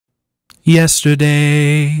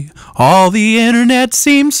Yesterday, all the internet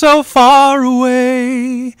seemed so far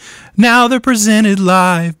away. Now they're presented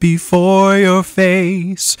live before your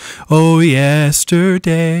face. Oh,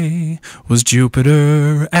 yesterday was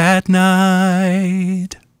Jupiter at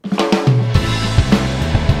night.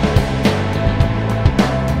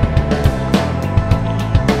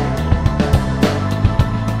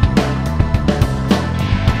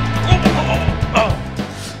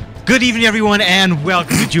 Good evening, everyone, and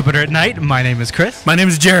welcome to Jupiter at Night. My name is Chris. My name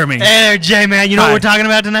is Jeremy. Hey there, J-Man. You know what we're talking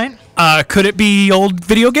about tonight? Could it be old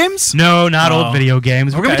video games? No, not old video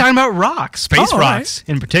games. We're going to be talking about rocks, space rocks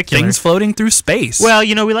in particular. Things floating through space. Well,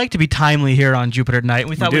 you know, we like to be timely here on Jupiter at Night.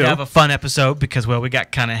 We thought we'd have a fun episode because, well, we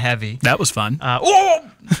got kind of heavy. That was fun.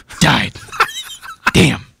 Died.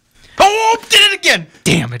 Damn. Oh, did it again.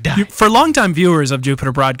 Damn, it died. For longtime viewers of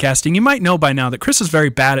Jupiter Broadcasting, you might know by now that Chris is very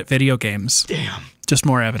bad at video games. Damn. Just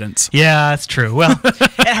more evidence. Yeah, that's true. Well,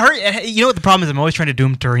 it hurt. You know what the problem is? I'm always trying to do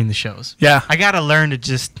them during the shows. Yeah. I got to learn to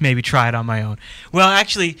just maybe try it on my own. Well,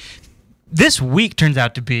 actually, this week turns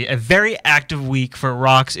out to be a very active week for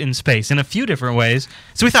rocks in space in a few different ways.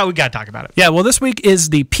 So we thought we got to talk about it. Yeah, well, this week is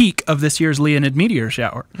the peak of this year's Leonid Meteor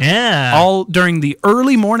Shower. Yeah. All during the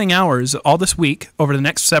early morning hours, all this week, over the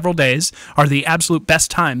next several days, are the absolute best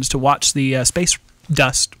times to watch the space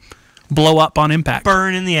dust blow up on impact.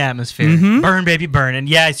 Burn in the atmosphere. Mm-hmm. Burn, baby, burn. And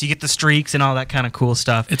yeah, so you get the streaks and all that kind of cool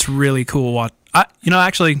stuff. It's really cool.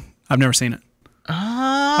 Actually, I've never seen it.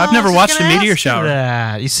 I've never watched a meteor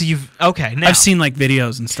shower. You see, okay. Now, I've seen like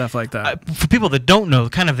videos and stuff like that. For people that don't know,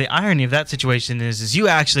 kind of the irony of that situation is you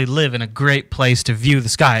actually live in a great place to view the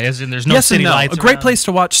sky, as in there's no city lights. A great place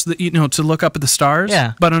to watch to look up at the stars.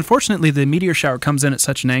 Yeah. But unfortunately, the meteor shower comes in at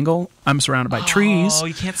such an angle. I'm surrounded by trees. Oh,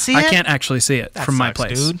 you can't see it. I can't actually see it from my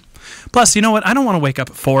place, dude. Plus, you know what? I don't want to wake up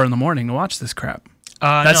at 4 in the morning to watch this crap.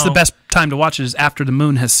 That's the best time to watch it is after the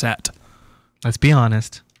moon has set. Let's be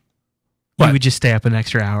honest. What? You would just stay up an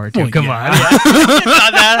extra hour or two. Well, Come on. It's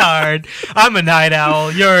not that hard. I'm a night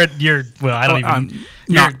owl. You're well, I don't even. I'm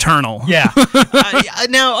nocturnal. Yeah.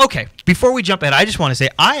 Now, okay, before we jump in, I just want to say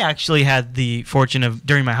I actually had the fortune of,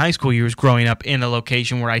 during my high school years, growing up in a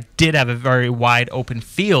location where I did have a very wide open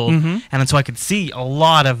field, and so I could see a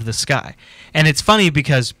lot of the sky. And it's funny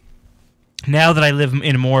because now that I live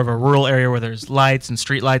in more of a rural area where there's lights and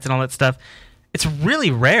street lights and all that stuff, it's really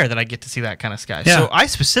rare that I get to see that kind of sky. Yeah. So I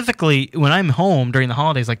specifically, when I'm home during the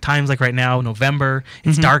holidays, like times like right now, November,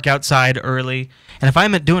 it's dark outside early, and if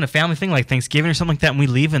I'm doing a family thing like Thanksgiving or something like that and we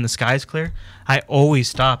leave and the sky's clear, I always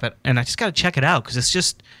stop it, and I just got to check it out because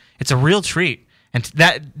it's a real treat. And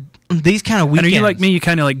these kind of weekends. And are you like me? You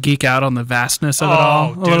kind of like geek out on the vastness of it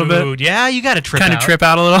all a little bit? Yeah, you got to trip Kind of trip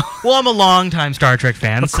out a little? Well, I'm a long-time Star Trek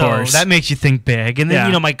fan, of course. So that makes you think big. And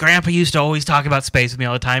then, my grandpa used to always talk about space with me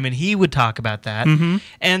all the time, and he would talk about that.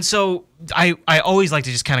 And so I always like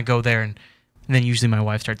to just kind of go there, and then usually my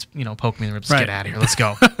wife starts, poking me in the ribs. Get out of here. Let's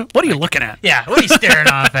go. What are you looking at? Yeah, what are you staring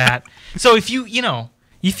off at? So if you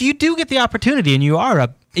do get the opportunity and you are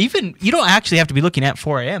you don't actually have to be looking at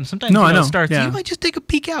 4 a.m. Sometimes it starts. You might just take a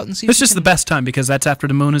peek out and see. It's just the best time because that's after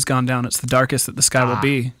the moon has gone down. It's the darkest that the sky will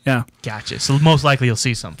be. Yeah. Gotcha. So most likely you'll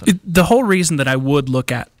see something. The whole reason that I would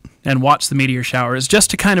look at and watch the meteor shower is just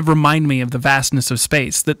to kind of remind me of the vastness of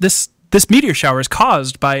space. That this meteor shower is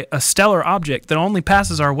caused by a stellar object that only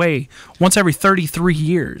passes our way once every 33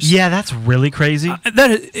 years. Yeah, that's really crazy.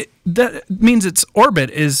 That means its orbit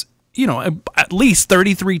is, at least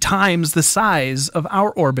 33 times the size of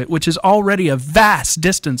our orbit, which is already a vast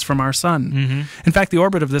distance from our sun. In fact, the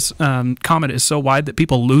orbit of this comet is so wide that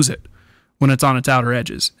people lose it when it's on its outer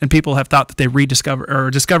edges. And people have thought that they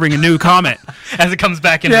discovering a new comet as it comes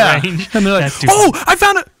back into range. And they're like, I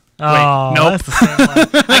found it. Oh, wait, nope. That's the same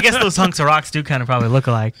one. I guess those hunks of rocks do kind of probably look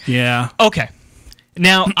alike. Yeah. Okay.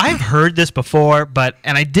 Now, I've heard this before,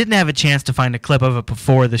 and I didn't have a chance to find a clip of it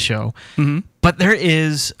before the show. But there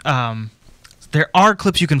are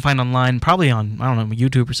clips you can find online, probably on, I don't know,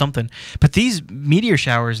 YouTube or something. But these meteor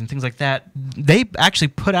showers and things like that, they actually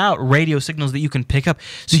put out radio signals that you can pick up,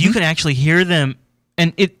 so you can actually hear them.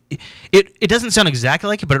 And it doesn't sound exactly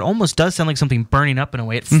like it, but it almost does sound like something burning up in a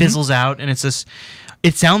way. It fizzles out, and it's this.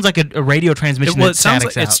 It sounds like a radio transmission. It sounds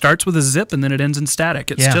like it starts with a zip and then it ends in static.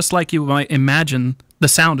 It's just like you might imagine the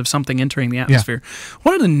sound of something entering the atmosphere.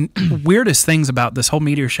 One of the weirdest things about this whole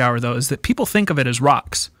meteor shower, though, is that people think of it as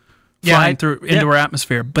rocks flying through into our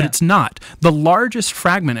atmosphere, but it's not. The largest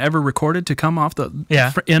fragment ever recorded to come off from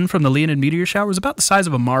the Leonid Meteor Shower was about the size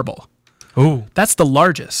of a marble. Ooh, that's the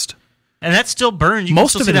largest. And that still burns. You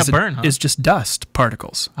Most can of still it see that burn, huh? is just dust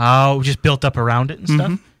particles. Oh, just built up around it and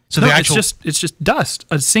stuff? So no, it's just dust,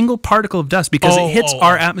 a single particle of dust, because it hits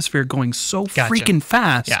our atmosphere going so freaking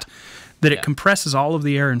fast that it compresses all of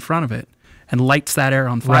the air in front of it and lights that air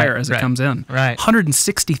on fire as it comes in. Right.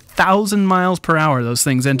 160,000 miles per hour those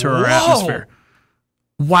things enter our atmosphere.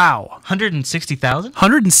 Wow. 160,000?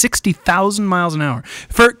 160,000 miles an hour.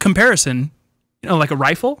 For comparison, like a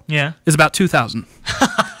rifle is about 2,000.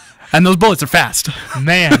 And those bullets are fast.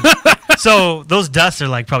 Man. So those dusts are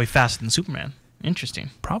like probably faster than Superman. Interesting.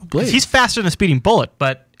 Probably. He's faster than a speeding bullet,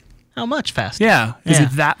 but how much faster? Yeah. Is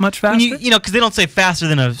it that much faster? You know, because they don't say faster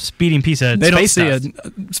than a speeding piece of they space don't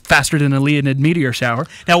say faster than a Leonid Meteor Shower.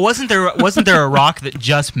 Now, wasn't there a rock that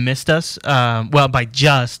just missed us? Well, by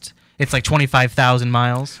just, it's like 25,000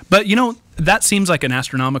 miles. But, you know, that seems like an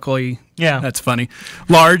astronomically, that's funny,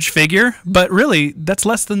 large figure. But really, that's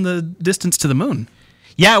less than the distance to the moon.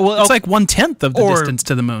 Yeah, well, it's like 1/10 of the distance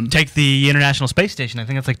to the moon. Take the International Space Station. I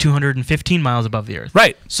think it's like 215 miles above the Earth.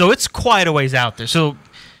 Right. So it's quite a ways out there. So,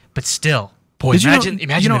 but still, boy, imagine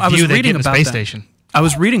the view they get in the space station. I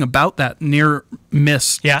was reading about that near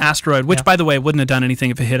miss asteroid, which, by the way, wouldn't have done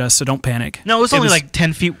anything if it hit us. So don't panic. No, it was only like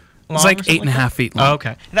 10 feet long. It was like 8.5 feet long. Oh,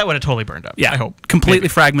 okay. That would have totally burned up. Yeah, I hope. Completely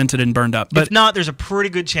fragmented and burned up. But if not, there's a pretty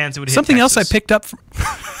good chance it would hit something Texas. else I picked up.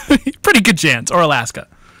 Pretty good chance. Or Alaska.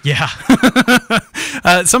 Yeah.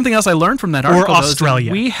 Something else I learned from that article. Or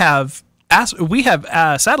Australia. We have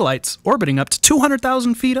satellites orbiting up to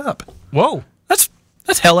 200,000 feet up. Whoa.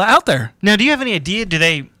 That's hella out there. Now, do you have any idea? Do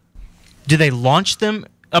they launch them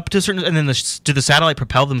up to a certain, and then do the satellite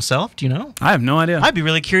propel themselves? Do you know? I have no idea. I'd be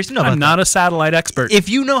really curious to know. I'm not a satellite expert. If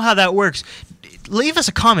you know how that works, leave us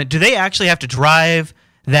a comment. Do they actually have to drive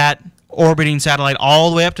that orbiting satellite all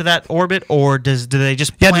the way up to that orbit, or do they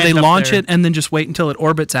just do they launch it and then just wait until it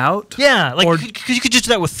orbits out? Yeah, like because you could just do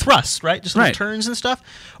that with thrust, right? Just little turns and stuff.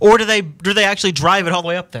 Or do they actually drive it all the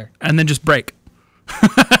way up there and then just brake?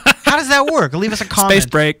 How does that work? Leave us a comment. Space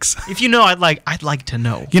brakes. If you know, I'd like to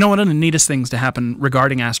know. You know, one of the neatest things to happen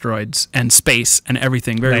regarding asteroids and space and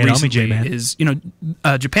everything very recently is,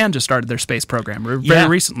 Japan just started their space program very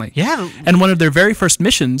recently. Yeah. And one of their very first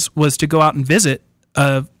missions was to go out and visit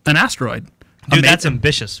an asteroid. Dude, that's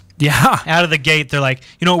ambitious. Yeah. Out of the gate, they're like,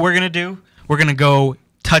 you know what we're going to do? We're going to go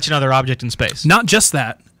touch another object in space. Not just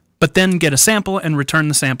that, but then get a sample and return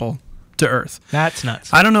the sample to Earth. That's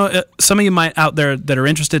nuts. I don't know. Some of you might out there that are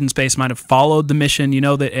interested in space might have followed the mission. You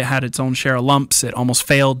know that it had its own share of lumps. It almost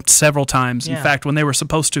failed several times. In fact, when they were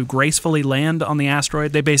supposed to gracefully land on the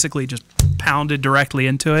asteroid, they basically just pounded directly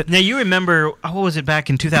into it. Now, you remember, what was it,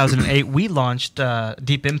 back in 2008, we launched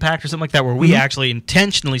Deep Impact or something like that, where we actually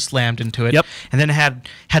intentionally slammed into it, and then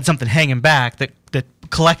had something hanging back that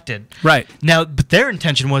collected. Right. Now, but their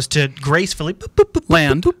intention was to gracefully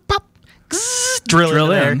land.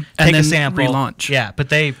 Drill in, and take then a sample, relaunch. Yeah, but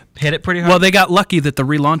they hit it pretty hard. Well, they got lucky that the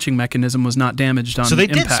relaunching mechanism was not damaged on so they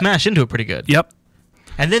impact. did smash into it pretty good. Yep.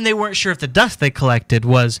 And then they weren't sure if the dust they collected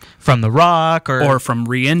was from the rock or from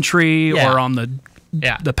re-entry or on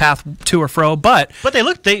the path to or fro, but they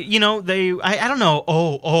looked. I don't know.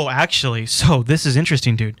 Oh, actually, so this is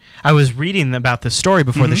interesting, dude. I was reading about this story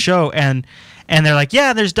before the show, and they're like,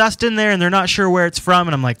 yeah, there's dust in there, and they're not sure where it's from,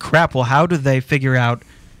 and I'm like, crap. Well, how do they figure out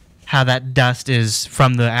how that dust is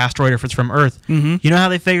from the asteroid or if it's from Earth? You know how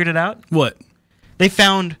they figured it out? What? They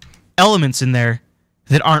found elements in there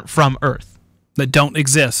that aren't from Earth. That don't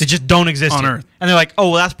exist. They just don't exist on here. Earth. And they're like,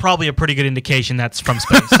 oh, well, that's probably a pretty good indication that's from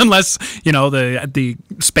space. Unless, the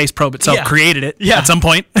space probe itself created it at some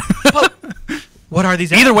point. Well, what are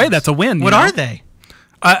these Either elements? way, that's a win. What are they?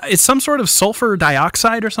 It's some sort of sulfur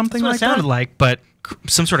dioxide or something like that. That's what it sounded like, but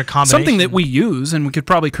some sort of combination. Something that we use and we could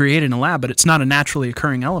probably create in a lab, but it's not a naturally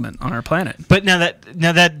occurring element on our planet. But now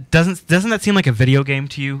that doesn't that seem like a video game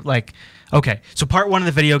to you? Like, okay, so part one of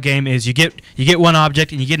the video game is you get one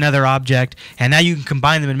object and you get another object, and now you can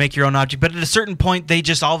combine them and make your own object. But at a certain point, they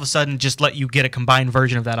just all of a sudden just let you get a combined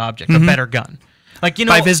version of that object, a better gun. Like,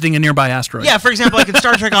 by visiting a nearby asteroid. Yeah, for example, like in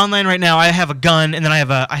Star Trek Online right now, I have a gun, and then I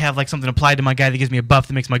have like something applied to my guy that gives me a buff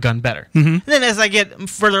that makes my gun better. And then as I get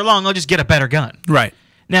further along, I'll just get a better gun. Right.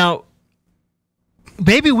 Now,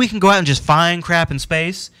 maybe we can go out and just find crap in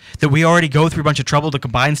space that we already go through a bunch of trouble to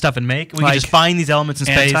combine stuff and make. We can just find these elements in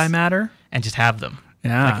space. Antimatter? And just have them.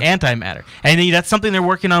 Yeah. Like antimatter. And that's something they're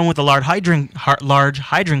working on with the Large Hadron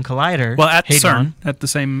Collider. Well, at CERN, at the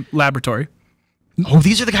same laboratory. Oh,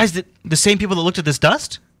 these are the same people that looked at this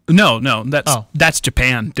dust? No, that's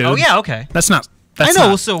Japan, dude. Oh, yeah, okay. That's not. That's I know.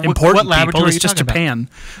 Not So important what laboratory? It's just Japan.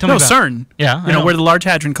 Tell me about CERN. Yeah, you know where the Large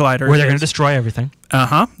Hadron Collider. Where they're going to destroy everything.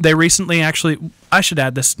 They recently I should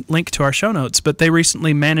add this link to our show notes, but they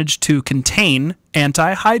recently managed to contain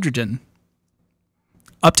anti-hydrogen.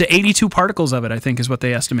 Up to 82 particles of it, I think, is what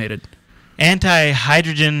they estimated.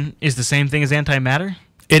 Anti-hydrogen is the same thing as antimatter?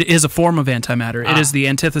 It is a form of antimatter. It is the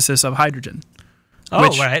antithesis of hydrogen. Oh,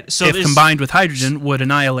 which, right. So if combined with hydrogen, would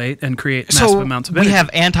annihilate and create massive amounts of energy. We have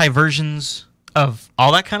anti-versions of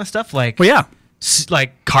all that kind of stuff? Like, well, yeah.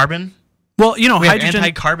 Like carbon? Well, you know,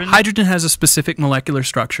 hydrogen has a specific molecular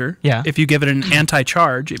structure. Yeah. If you give it an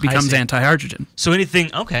anti-charge, it becomes anti-hydrogen. So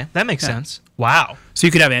anything, okay, that makes sense. Wow. So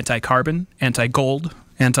you could have anti-carbon, anti-gold,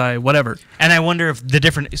 anti-whatever. And I wonder if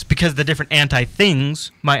it's because the different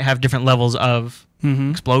anti-things might have different levels of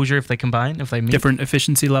exposure if they combine, if they meet. Different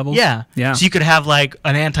efficiency levels? Yeah. So you could have like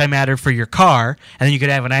an antimatter for your car, and then you could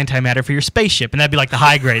have an antimatter for your spaceship, and that'd be like the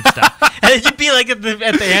high grade stuff. And then you'd be like at the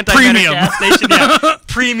antimatter gas station. Yeah.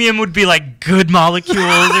 Premium would be like good molecules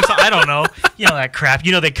or something. I don't know. You know that crap.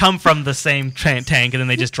 You know they come from the same tank, and then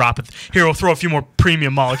they just drop it. Here, we'll throw a few more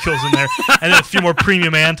premium molecules in there, and then a few more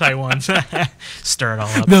premium anti ones. Stir it all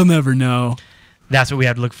up. They'll never know. That's what we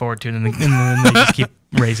have to look forward to, and then they just keep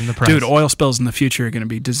raising the price. Dude, oil spills in the future are going to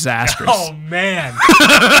be disastrous. Oh, man.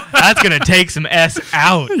 That's going to take some S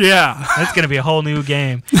out. Yeah. That's going to be a whole new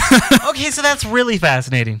game. Okay, so that's really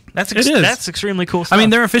fascinating. That's extremely cool stuff. I mean,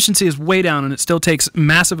 their efficiency is way down, and it still takes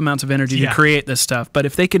massive amounts of energy to create this stuff. But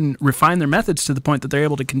if they can refine their methods to the point that they're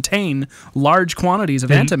able to contain large quantities of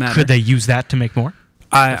antimatter... Could they use that to make more?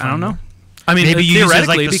 I don't know. I mean, maybe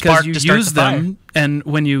theoretically, because you use them, and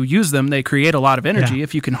when you use them, they create a lot of energy. Yeah.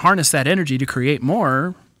 If you can harness that energy to create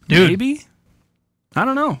more, maybe? I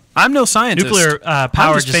don't know. I'm no scientist. Nuclear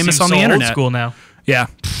power just famous on the internet. Old school now. Yeah.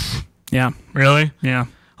 Yeah. Really? Yeah.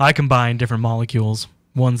 I combine different molecules,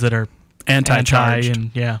 ones that are anti-charged. And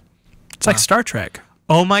yeah. It's like Star Trek.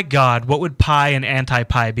 Oh my God, what would pi and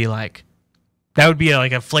anti-pi be like? That would be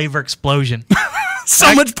like a flavor explosion.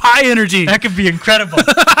 So much pi energy. That could be incredible.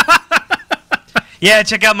 Yeah,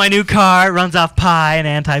 check out my new car. It runs off pi and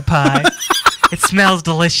anti-pi. It smells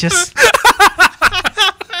delicious.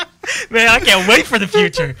 Man, I can't wait for the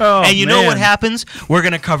future. Oh, and you know what happens? We're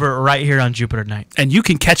going to cover it right here on Jupiter Night. And you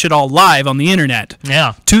can catch it all live on the internet.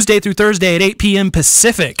 Yeah. Tuesday through Thursday at 8 p.m.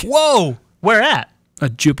 Pacific. Whoa. Where at?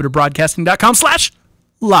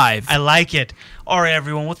 JupiterBroadcasting.com/live. I like it. All right,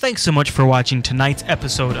 everyone. Well, thanks so much for watching tonight's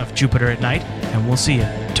episode of Jupiter at Night, and we'll see you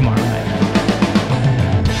tomorrow night.